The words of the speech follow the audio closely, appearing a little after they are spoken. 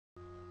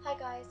Hi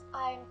guys,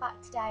 I'm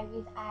back today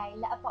with a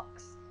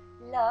Letterbox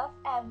Love,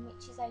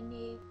 which is a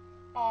new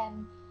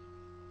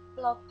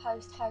blog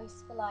post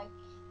host for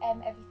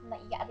everything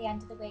that you get at the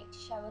end of the week to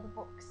show other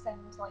books and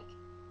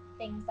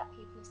things that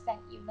people have sent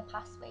you in the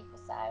past week or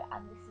so.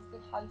 And this has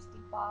been hosted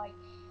by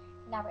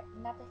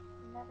Narratively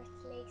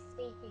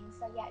Speaking.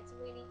 So yeah, it's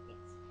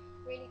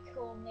really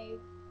cool new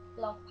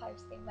blog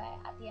posting where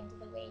at the end of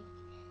the week,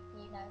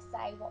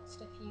 say what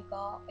stuff you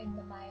got in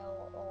the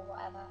mail or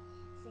whatever.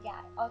 So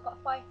yeah, I've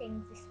got 5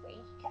 things this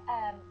week.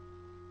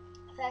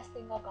 First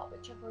thing I got,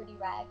 which I've already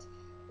read,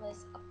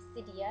 was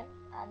Obsidian,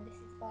 and this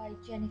is by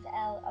Jennifer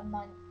L.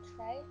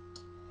 Montre.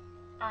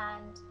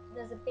 And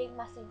there's a big,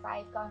 massive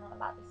rave going on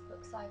about this book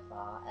so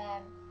far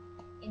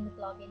in the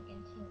blog, in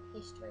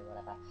history,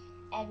 whatever.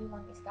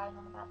 Everyone is going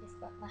on about this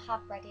book, and I have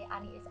read it,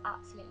 and it is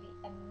absolutely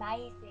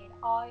amazing.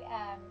 I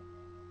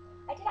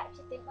did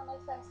actually think when I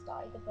first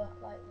started the book,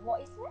 like, what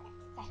is the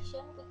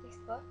obsession with this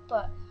book?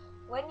 But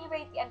when you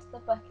read the end of the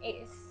book,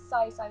 it is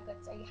so good.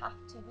 So you have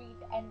to read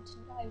the end to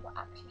know what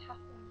actually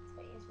happens.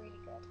 But it is really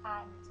good,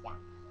 and yeah,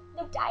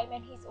 love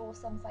Damon. He's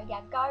awesome. So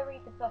yeah, go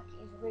read the book.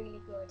 It is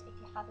really good if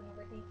you haven't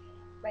already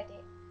read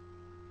it.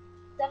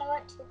 Then I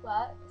went to the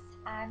works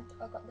and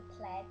I got the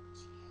pledge,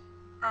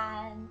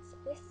 and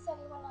this is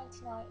only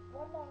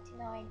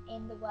 $1.99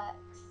 in the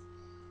works,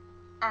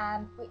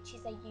 which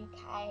is a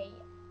UK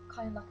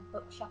kind of like a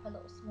bookshop, a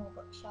little small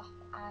bookshop,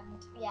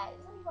 and yeah, it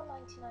was only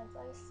 $1.99, so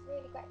I was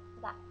really grateful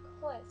for that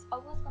because I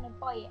was going to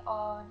buy it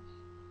on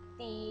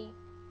the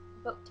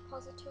book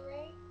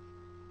depository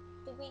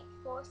the week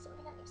before or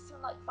something, and it was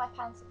something like £5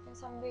 something,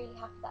 so I'm really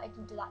happy that I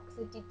didn't do that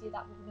because I did do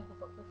that with another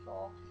book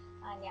before,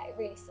 and yeah, it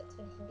really sucks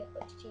when you can get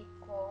books cheap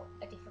for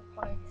a different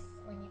price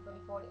when you've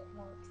already bought it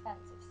more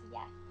expensive. So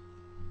yeah,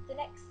 the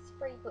next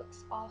 3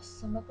 books are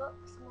summer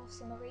books, more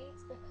summer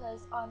reads,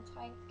 because I'm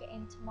trying to get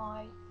into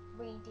my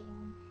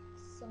reading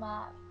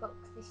summer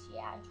books this year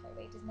and try to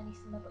read as many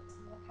summer books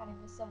as I can in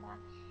the summer.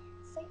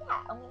 So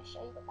yeah, I'm going to show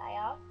you what they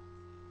are.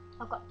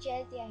 I've got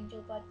Jersey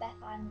Angel by Beth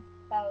Ann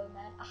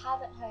Bowman. I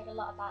haven't heard a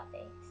lot about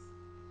this,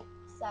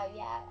 so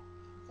yeah,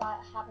 so I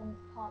can't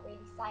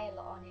really say a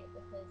lot on it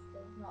because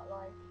there's not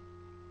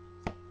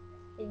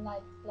been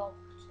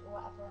blogged or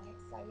whatever on it.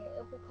 So yeah,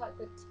 it'll be quite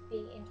good to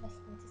be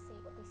interesting to see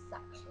what this is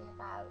actually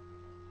about.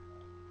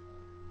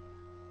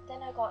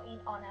 Then I got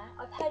In Honour.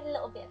 I've heard a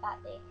little bit about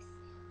this,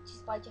 which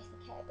is by Jessica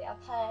Kirby.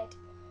 I've heard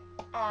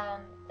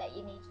that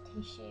you need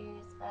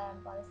tissues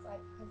by the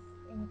side because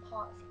in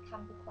parts it can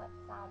be quite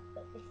sad,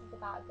 but this is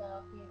about a girl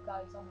who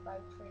goes on a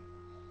road trip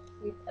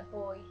with a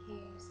boy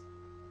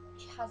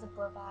she has a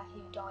brother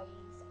who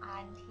dies,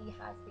 and he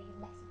has these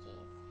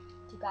messages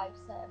to go to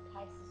certain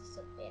places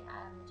or something,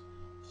 and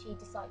she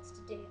decides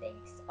to do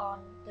this on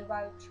the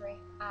road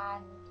trip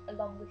and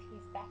along with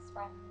his best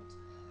friend.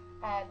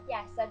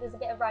 Yeah, so there's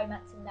a bit of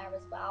romance in there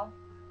as well,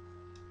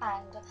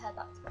 and I've heard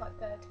that's quite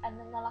good. And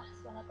then the last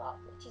one I got,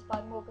 which is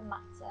by Morgan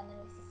Matson, and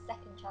this is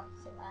Second Chance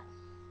Summer,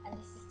 and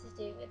this is to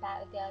do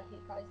about a girl who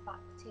goes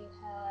back to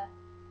her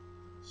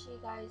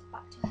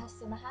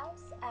summer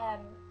house.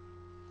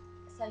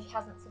 So she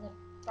hasn't seen a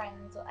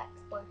friend or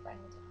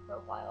ex-boyfriend for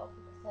a while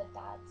because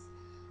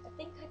I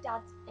think her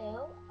dad's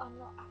ill. I'm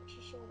not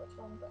actually sure which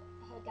one, but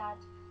I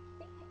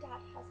think her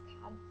dad has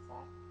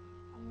cancer.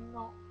 I'm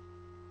not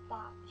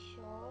that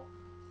sure.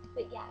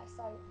 But yeah,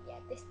 so yeah,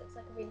 this looks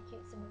like a really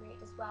cute summer read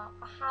as well.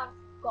 I have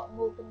got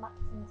Morgan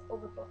Matson's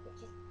other book,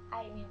 which is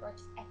Amy and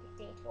Roger's Epic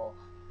Detour,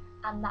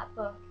 and that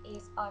book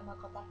is, oh my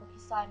god, that book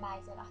is so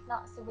amazing. I think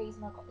that's the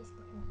reason I got this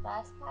book in the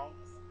first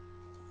place.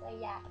 So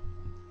yeah,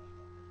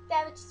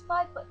 there are just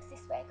 5 books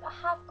this week. I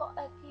have got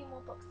a few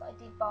more books that I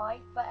did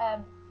buy, but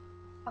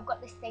I've got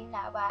this thing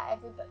now where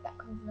every book that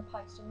comes in the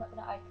post, I'm not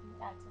going to open it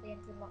now until the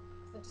end of the month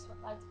because I just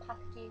want loads of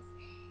packages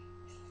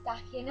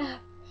stacking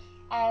up.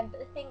 But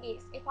the thing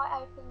is, if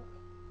I open,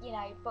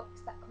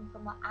 books that come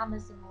from like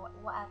Amazon or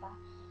whatever,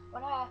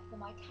 when I open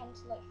them, I tend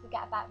to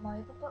forget about my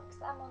other books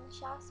that I'm on the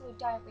shelf, so I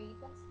don't read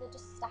them. So they're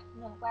just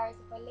stacking up.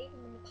 Whereas if I leave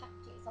them in the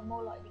packages, I'm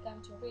more likely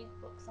going to read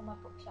books on my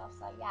bookshelf.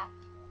 So yeah,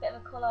 bit of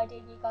a cool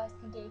idea you guys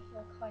can do if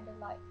you're kind of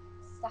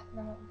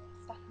stacking up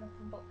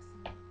in books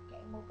and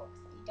getting more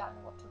books that you don't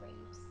know what to read.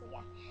 So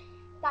yeah,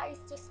 that is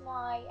just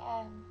my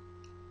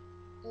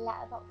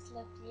letterbox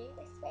love for you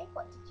this week.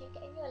 What did you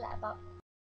get in your letterbox?